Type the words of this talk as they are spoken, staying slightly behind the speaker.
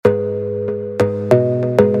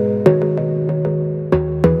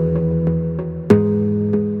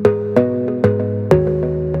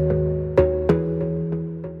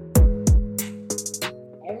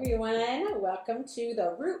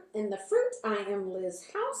am Liz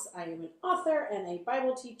House. I am an author and a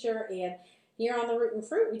Bible teacher, and here on The Root and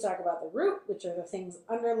Fruit, we talk about the root, which are the things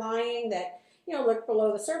underlying that, lurk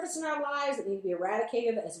below the surface in our lives that need to be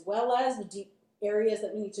eradicated, as well as the deep areas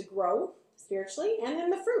that we need to grow spiritually, and then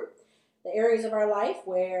the fruit, the areas of our life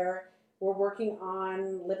where we're working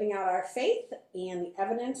on living out our faith and the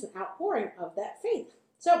evidence and outpouring of that faith.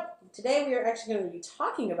 So today we are actually going to be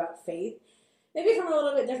talking about faith, maybe from a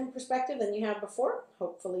little bit different perspective than you have before,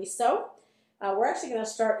 hopefully so. We're actually going to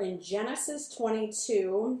start in Genesis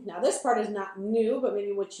 22. Now this part is not new, but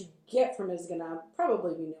maybe what you get from it is going to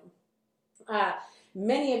probably be new.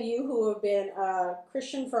 Many of you who have been a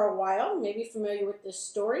Christian for a while may be familiar with this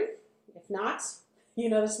story. If not,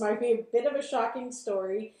 this might be a bit of a shocking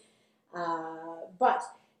story. But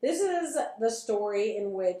this is the story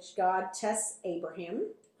in which God tests Abraham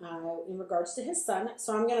in regards to his son.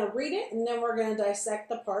 So I'm going to read it, and then we're going to dissect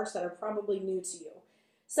the parts that are probably new to you.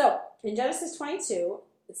 So in Genesis 22,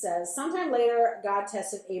 it says, sometime later God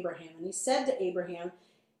tested Abraham, and he said to Abraham,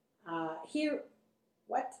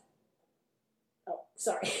 what? Oh,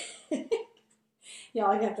 sorry. Y'all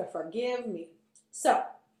are going to have to forgive me. So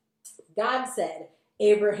God said,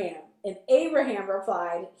 Abraham, and Abraham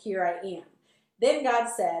replied, here I am. Then God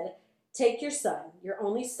said, take your son, your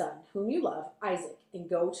only son, whom you love, Isaac, and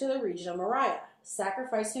go to the region of Moriah.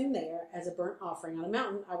 Sacrifice him there as a burnt offering on a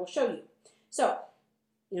mountain I will show you. So,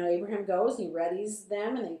 Abraham goes, he readies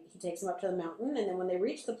them, and he takes them up to the mountain. And then when they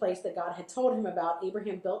reach the place that God had told him about,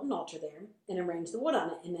 Abraham built an altar there and arranged the wood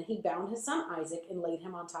on it. And then he bound his son Isaac and laid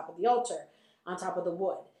him on top of the altar, on top of the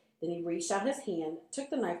wood. Then he reached out his hand, took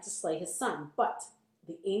the knife to slay his son. But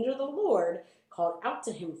the angel of the Lord called out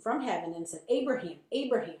to him from heaven and said, Abraham,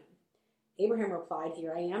 Abraham. Abraham replied,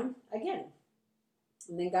 here I am again.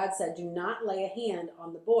 And then God said, do not lay a hand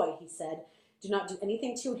on the boy. He said, do not do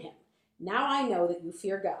anything to him. Now I know that you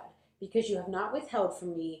fear God, because you have not withheld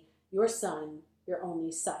from me your son, your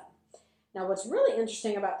only son. Now what's really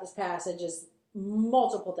interesting about this passage is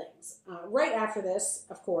multiple things. Right after this,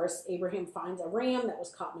 of course, Abraham finds a ram that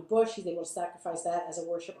was caught in a bush. He's able to sacrifice that as a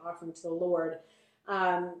worship offering to the Lord.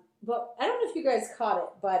 But I don't know if you guys caught it,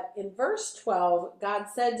 but in verse 12, God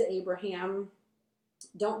said to Abraham,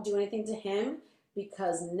 don't do anything to him,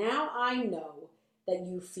 because now I know that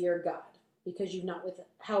you fear God, because you've not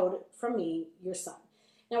withheld from me your son.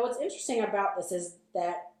 Now what's interesting about this is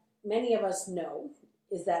that many of us know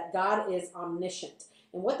is that God is omniscient.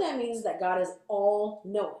 And what that means is that God is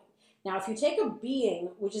all-knowing. Now if you take a being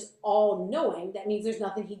which is all-knowing, that means there's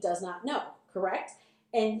nothing he does not know, correct?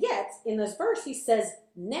 And yet, in this verse, he says,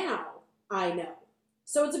 now I know.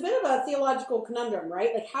 So it's a bit of a theological conundrum,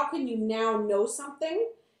 right? Like, how can you now know something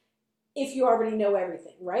if you already know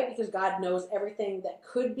everything, right? Because God knows everything that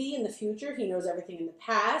could be in the future. He knows everything in the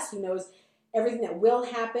past. He knows everything that will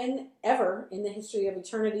happen ever in the history of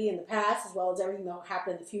eternity in the past, as well as everything that will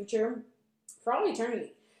happen in the future for all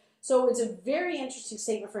eternity. So it's a very interesting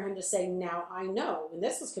statement for him to say, now I know. And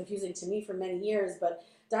this was confusing to me for many years, but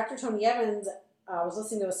Dr. Tony Evans, I was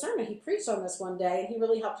listening to a sermon. He preached on this one day, and he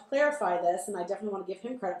really helped clarify this, and I definitely want to give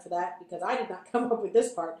him credit for that because I did not come up with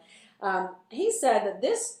this part. He said that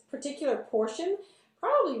this particular portion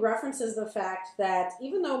probably references the fact that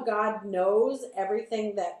even though God knows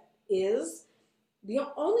everything that is, the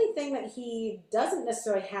only thing that he doesn't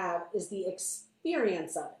necessarily have is the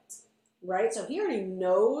experience of it, right? So he already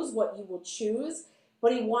knows what you will choose,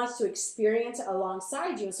 but he wants to experience it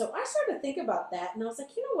alongside you. And so I started to think about that, and I was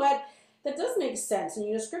like, you know what? That does make sense.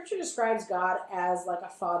 And Scripture describes God as like a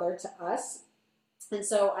father to us. And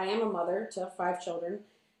so I am a mother to 5 children.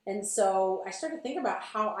 And so I started to think about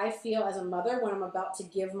how I feel as a mother when I'm about to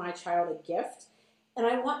give my child a gift. And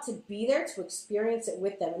I want to be there to experience it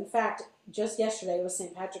with them. In fact, just yesterday was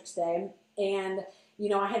St. Patrick's Day. And,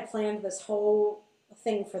 I had planned this whole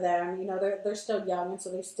thing for them. They're still young, and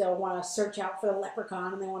so they still want to search out for the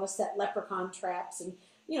leprechaun, and they want to set leprechaun traps, and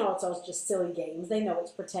it's all just silly games. They know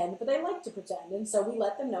it's pretend, but they like to pretend. And so we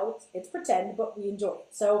let them know it's pretend, but we enjoy it.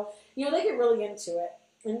 So, they get really into it.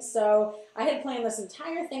 And so I had planned this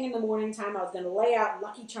entire thing in the morning time. I was going to lay out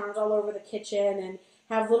Lucky Charms all over the kitchen and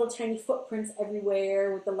have little tiny footprints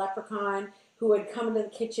everywhere with the leprechaun who would come into the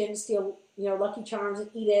kitchen, steal, Lucky Charms and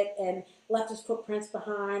eat it, and left his footprints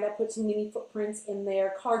behind. I put some mini footprints in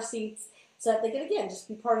their car seats so that they could, again, just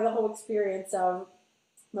be part of the whole experience of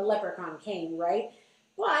the leprechaun came, right?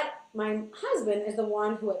 But my husband is the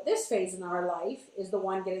one who, at this phase in our life, is the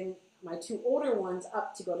one getting my 2 older ones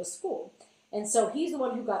up to go to school. And so he's the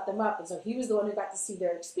one who got them up. And so he was the one who got to see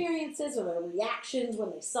their experiences or their reactions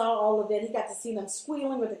when they saw all of it. He got to see them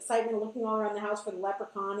squealing with excitement, looking all around the house for the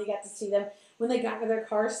leprechaun. He got to see them when they got into their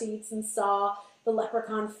car seats and saw the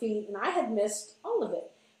leprechaun feat, and I had missed all of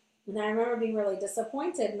it. And I remember being really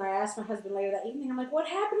disappointed, and I asked my husband later that evening, I'm like, what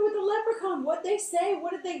happened with the leprechaun? What'd they say?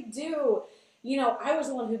 What did they do? You know, I was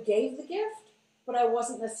the one who gave the gift, but I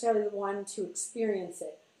wasn't necessarily the one to experience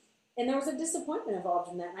it. And there was a disappointment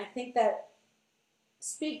involved in that, and I think that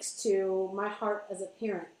speaks to my heart as a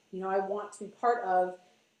parent. You know, I want to be part of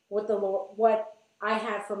what I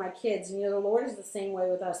have for my kids. And, you know, the Lord is the same way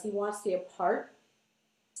with us. He wants to be a part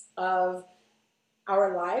of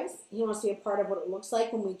our lives. He wants to be a part of what it looks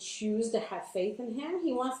like when we choose to have faith in Him.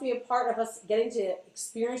 He wants to be a part of us getting to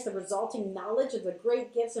experience the resulting knowledge of the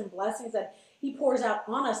great gifts and blessings that He pours out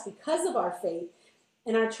on us because of our faith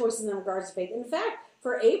and our choices in regards to faith. In fact,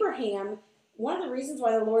 for Abraham, one of the reasons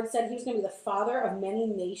why the Lord said He was going to be the father of many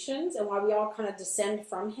nations and why we all kind of descend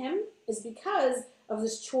from Him is because of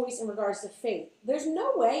this choice in regards to faith. There's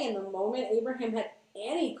no way in the moment Abraham had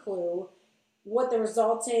any clue what the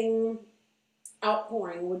resulting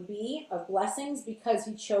outpouring would be of blessings, because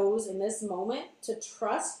he chose in this moment to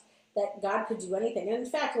trust that God could do anything. And in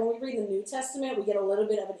fact, when we read the New Testament, we get a little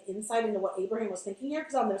bit of an insight into what Abraham was thinking here,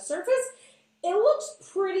 because on the surface, it looks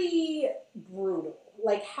pretty brutal.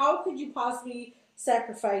 Like, how could you possibly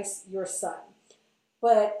sacrifice your son?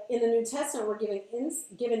 But in the New Testament, we're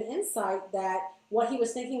given insight that what he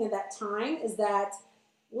was thinking at that time is that,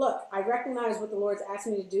 look, I recognize what the Lord's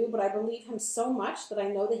asking me to do, but I believe Him so much that I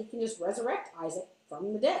know that He can just resurrect Isaac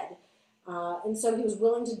from the dead. And so he was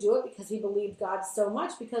willing to do it because he believed God so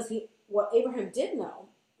much, because what Abraham did know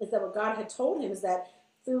is that what God had told him is that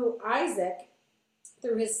through Isaac,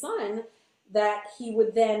 through his son, that he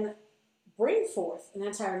would then bring forth an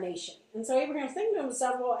entire nation. And so Abraham's thinking to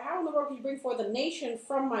himself, well, how in the world can you bring forth a nation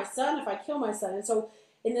from my son if I kill my son? And so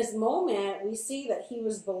in this moment, we see that he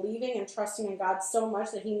was believing and trusting in God so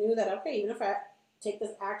much that he knew that, okay, even if I take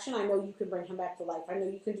this action, I know you can bring him back to life. I know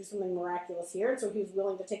you can do something miraculous here. And so he was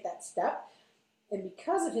willing to take that step. And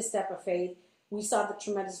because of his step of faith, we saw the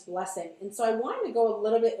tremendous blessing. And so I wanted to go a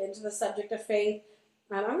little bit into the subject of faith.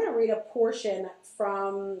 I'm going to read a portion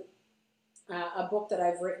from a book that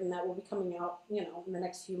I've written that will be coming out, in the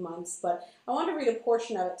next few months. But I want to read a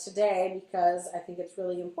portion of it today because I think it's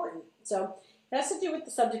really important. So it has to do with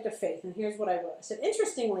the subject of faith, and here's what I wrote. I said,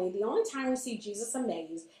 interestingly, the only time we see Jesus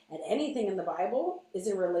amazed at anything in the Bible is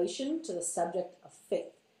in relation to the subject of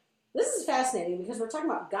faith. This is fascinating because we're talking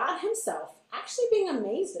about God Himself actually being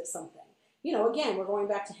amazed at something. Again, we're going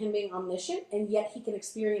back to Him being omniscient, and yet He can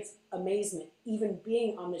experience amazement, even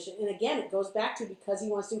being omniscient. And again, it goes back to because He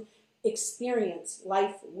wants to experience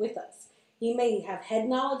life with us. He may have head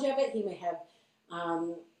knowledge of it. He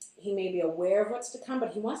may be aware of what's to come,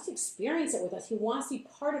 but He wants to experience it with us. He wants to be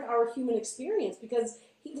part of our human experience because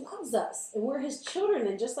He loves us and we're His children.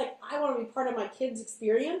 And just like I want to be part of my kids'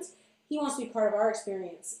 experience, He wants to be part of our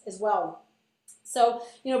experience as well. So,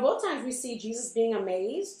 both times we see Jesus being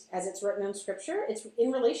amazed, as it's written in Scripture, it's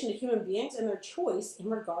in relation to human beings and their choice in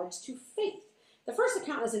regards to faith. The first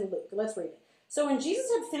account is in Luke. Let's read it. So when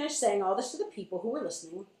Jesus had finished saying all this to the people who were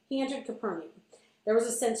listening, He entered Capernaum. There was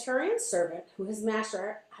a centurion's servant who his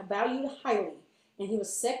master valued highly, and he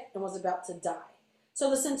was sick and was about to die. So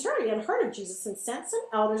the centurion heard of Jesus and sent some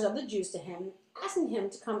elders of the Jews to him, asking him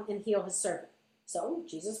to come and heal his servant. So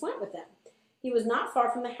Jesus went with them. He was not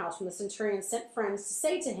far from the house when the centurion sent friends to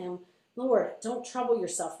say to him, Lord, don't trouble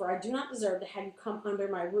yourself, for I do not deserve to have you come under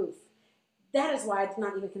my roof. That is why I did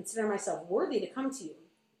not even consider myself worthy to come to you.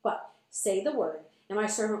 But say the word, and my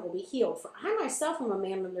servant will be healed. For I myself am a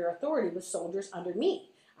man under authority with soldiers under me.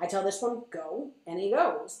 I tell this one, go, and he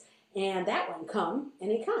goes. And that one, come,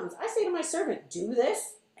 and he comes. I say to my servant, do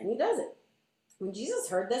this, and he does it. When Jesus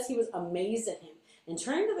heard this, he was amazed at him. And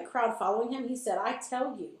turning to the crowd following him, he said, I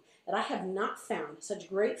tell you that I have not found such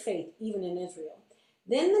great faith even in Israel.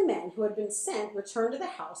 Then the men who had been sent returned to the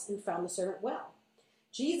house and found the servant well.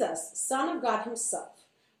 Jesus, Son of God Himself,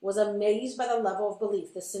 was amazed by the level of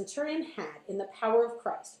belief the centurion had in the power of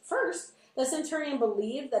Christ. First, the centurion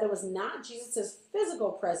believed that it was not Jesus'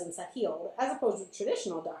 physical presence that healed, as opposed to a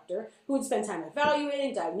traditional doctor who would spend time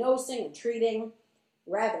evaluating, diagnosing, and treating.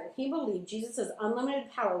 Rather, he believed Jesus'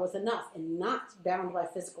 unlimited power was enough and not bound by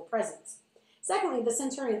physical presence. Secondly, the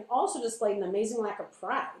centurion also displayed an amazing lack of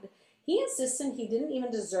pride. He insisted he didn't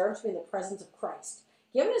even deserve to be in the presence of Christ.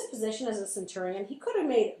 Given his position as a centurion, he could have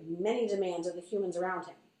made many demands of the humans around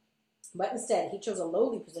him. But instead, he chose a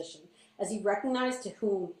lowly position as he recognized to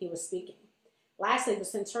whom he was speaking. Lastly, the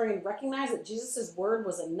centurion recognized that Jesus' word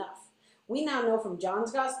was enough. We now know from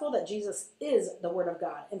John's gospel that Jesus is the Word of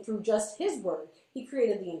God, and through just His word, He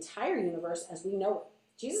created the entire universe as we know it.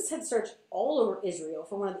 Jesus had searched all over Israel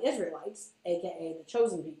for one of the Israelites, aka the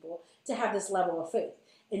chosen people, to have this level of faith.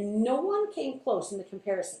 and no one came close in the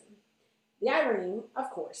comparison. The irony, of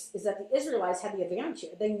course, is that the Israelites had the advantage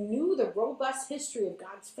here. They knew the robust history of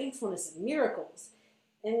God's faithfulness and miracles,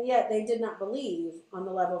 and yet they did not believe on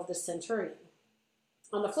the level of the centurion.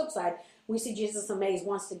 On the flip side, we see Jesus amazed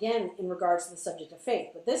once again in regards to the subject of faith,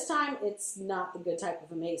 but this time it's not the good type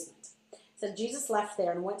of amazement. It says Jesus left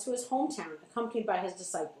there and went to his hometown, accompanied by his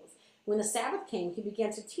disciples. When the Sabbath came, he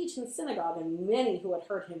began to teach in the synagogue, and many who had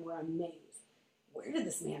heard him were amazed. Where did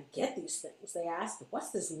this man get these things? They asked.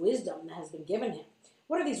 What's this wisdom that has been given him?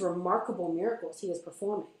 What are these remarkable miracles he is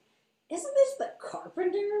performing? Isn't this the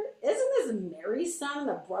carpenter? Isn't this Mary's son,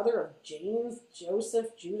 the brother of James,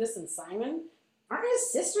 Joseph, Judas, and Simon? Aren't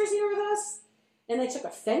his sisters here with us? And they took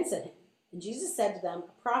offense at him. And Jesus said to them,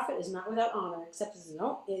 a prophet is not without honor except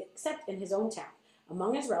in his own town,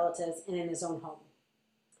 among his relatives, and in his own home.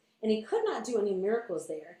 And he could not do any miracles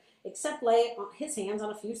there, except lay his hands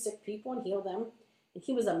on a few sick people and heal them. And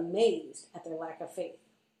he was amazed at their lack of faith.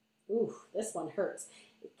 Ooh, this one hurts.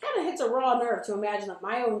 It kind of hits a raw nerve to imagine that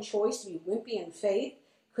my own choice to be wimpy in faith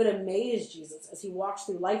could amaze Jesus as he walks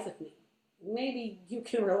through life with me. Maybe you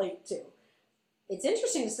can relate too. It's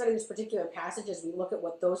interesting to study this particular passage as we look at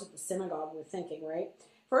what those at the synagogue were thinking, right?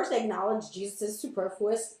 First, they acknowledge Jesus'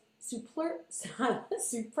 superfluous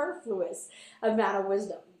amount of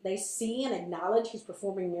wisdom. They see and acknowledge he's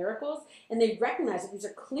performing miracles, and they recognize that these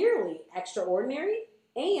are clearly extraordinary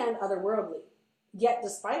and otherworldly. Yet,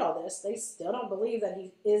 despite all this, they still don't believe that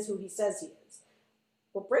he is who he says he is.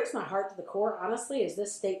 What breaks my heart to the core, honestly, is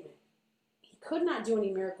this statement. He could not do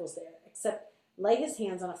any miracles there, except lay his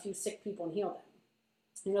hands on a few sick people and heal them.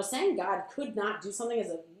 You know, saying God could not do something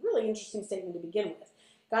is a really interesting statement to begin with.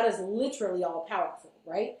 God is literally all-powerful,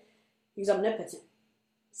 right? He's omnipotent.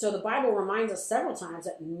 So the Bible reminds us several times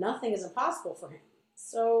that nothing is impossible for him.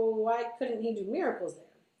 So why couldn't he do miracles there?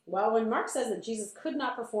 Well, when Mark says that Jesus could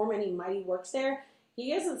not perform any mighty works there,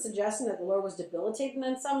 he isn't suggesting that the Lord was debilitated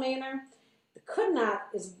in some manner. The could not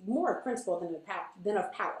is more of principle than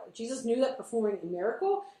of power. Jesus knew that performing a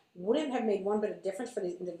miracle wouldn't have made one bit of difference for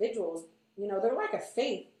these individuals. You know, their lack of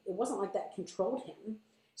faith, it wasn't like that controlled him.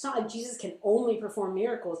 It's not like Jesus can only perform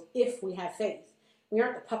miracles if we have faith. We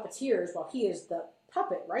aren't the puppeteers while he is the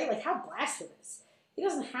puppet, right? Like, how blasphemous. He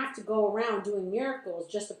doesn't have to go around doing miracles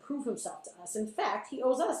just to prove himself to us. In fact, he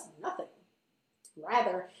owes us nothing.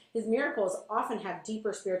 Rather, his miracles often have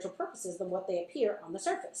deeper spiritual purposes than what they appear on the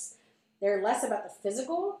surface. They're less about the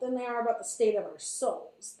physical than they are about the state of our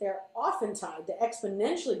souls. They're often tied to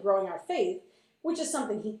exponentially growing our faith, which is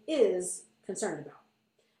something he is concerned about.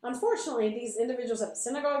 Unfortunately, these individuals at the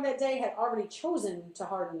synagogue that day had already chosen to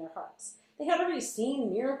harden their hearts. They had already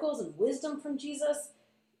seen miracles and wisdom from Jesus,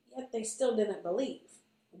 yet they still didn't believe.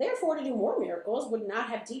 Therefore, to do more miracles would not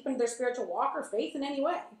have deepened their spiritual walk or faith in any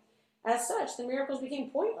way. As such, the miracles became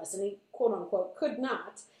pointless, and he, quote-unquote, could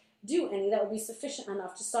not do any that would be sufficient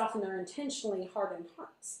enough to soften their intentionally hardened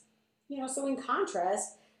hearts. You know, so in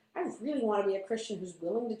contrast, I really want to be a Christian who's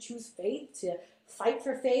willing to choose faith, to fight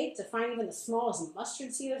for faith, to find even the smallest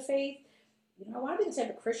mustard seed of faith. You know, I want to be the type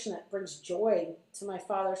of Christian that brings joy to my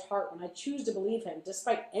Father's heart when I choose to believe him,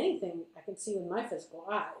 despite anything I can see with my physical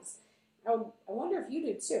eyes. I wonder if you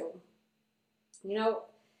do too. You know,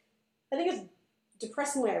 I think it's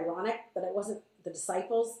depressingly ironic that it wasn't the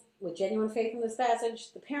disciples with genuine faith in this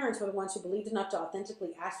passage. The parents were the ones who believed enough to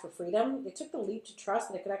authentically ask for freedom. They took the leap to trust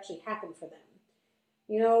that it could actually happen for them.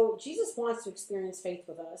 You know, Jesus wants to experience faith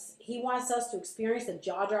with us. He wants us to experience the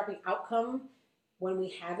jaw-dropping outcome when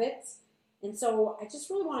we have it. And so I just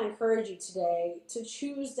really want to encourage you today to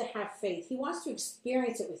choose to have faith. He wants to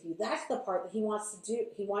experience it with you. That's the part that he wants to do.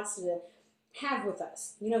 He wants to have with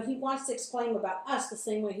us. You know, he wants to exclaim about us the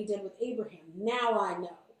same way he did with Abraham. Now I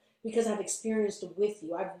know, because I've experienced it with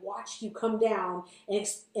you. I've watched you come down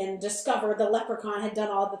and discover the leprechaun had done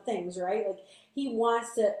all the things, right? Like, he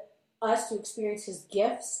wants us to experience his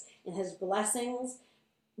gifts and his blessings.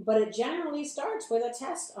 But it generally starts with a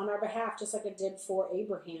test on our behalf, just like it did for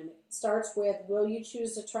Abraham. It starts with, will you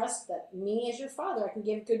choose to trust that me as your father, I can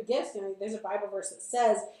give good gifts? You know, there's a Bible verse that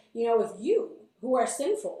says, you know, if you, who are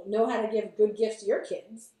sinful, know how to give good gifts to your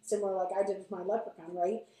kids, similar like I did with my leprechaun,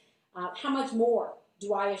 right? How much more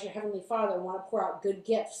do I, as your heavenly Father, want to pour out good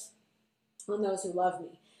gifts on those who love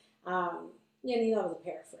me? You know, that was a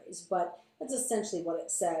paraphrase, but that's essentially what it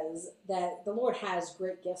says, that the Lord has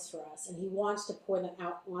great gifts for us, and he wants to pour them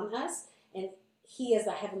out on us, and he, as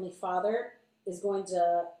the Heavenly Father, is going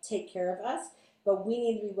to take care of us, but we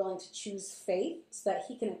need to be willing to choose faith so that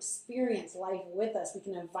he can experience life with us. We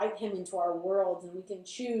can invite him into our worlds, and we can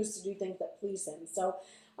choose to do things that please him. So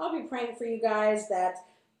I'll be praying for you guys that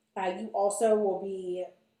you also will be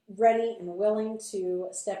ready and willing to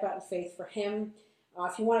step out in faith for him.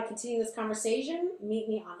 If you want to continue this conversation, meet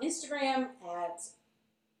me on Instagram at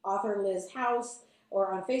Author Liz House,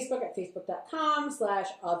 or on Facebook at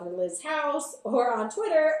facebook.com/Author Liz House, or on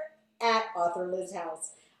Twitter at Author Liz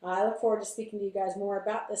House. I look forward to speaking to you guys more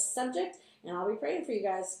about this subject, and I'll be praying for you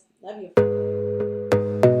guys. Love you.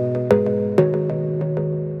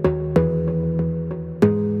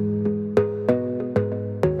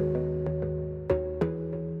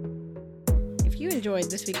 If you enjoyed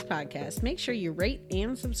this week's podcast, make sure you rate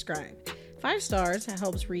and subscribe. 5 stars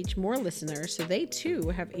helps reach more listeners so they too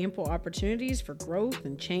have ample opportunities for growth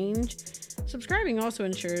and change. Subscribing also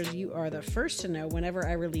ensures you are the first to know whenever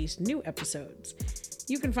I release new episodes.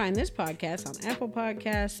 You can find this podcast on Apple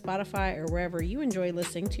Podcasts, Spotify, or wherever you enjoy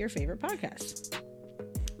listening to your favorite podcasts.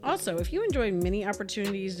 Also, if you enjoy many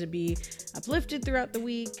opportunities to be uplifted throughout the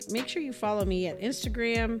week, make sure you follow me at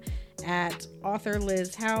Instagram at Author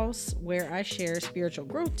Liz House, where I share spiritual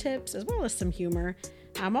growth tips as well as some humor.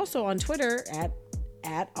 I'm also on Twitter at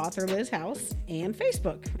Author Liz House, and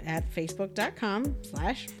Facebook at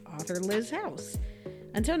facebook.com/Author Liz House.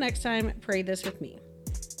 Until next time, pray this with me.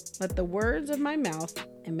 Let the words of my mouth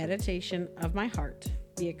and meditation of my heart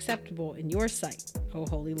be acceptable in your sight, O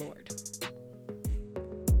Holy Lord.